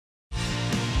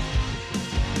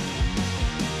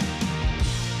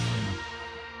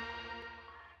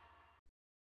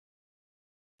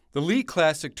The Lee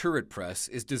Classic Turret Press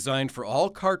is designed for all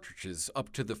cartridges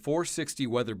up to the 460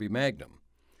 Weatherby Magnum.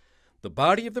 The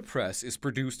body of the press is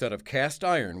produced out of cast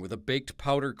iron with a baked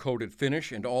powder-coated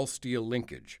finish and all-steel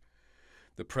linkage.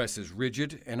 The press is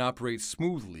rigid and operates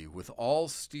smoothly with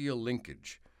all-steel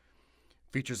linkage.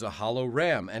 Features a hollow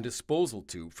ram and disposal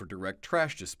tube for direct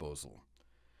trash disposal.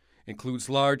 Includes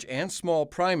large and small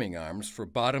priming arms for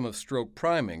bottom-of-stroke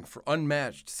priming for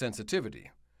unmatched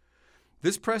sensitivity.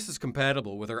 This press is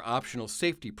compatible with our optional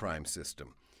safety prime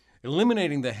system,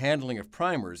 eliminating the handling of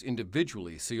primers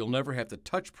individually so you'll never have to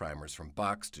touch primers from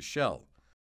box to shell.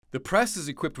 The press is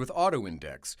equipped with auto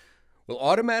index. Will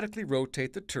automatically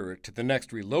rotate the turret to the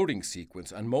next reloading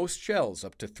sequence on most shells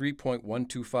up to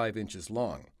 3.125 inches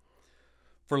long.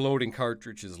 For loading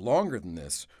cartridges longer than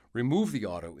this, remove the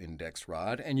auto index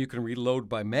rod and you can reload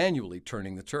by manually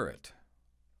turning the turret.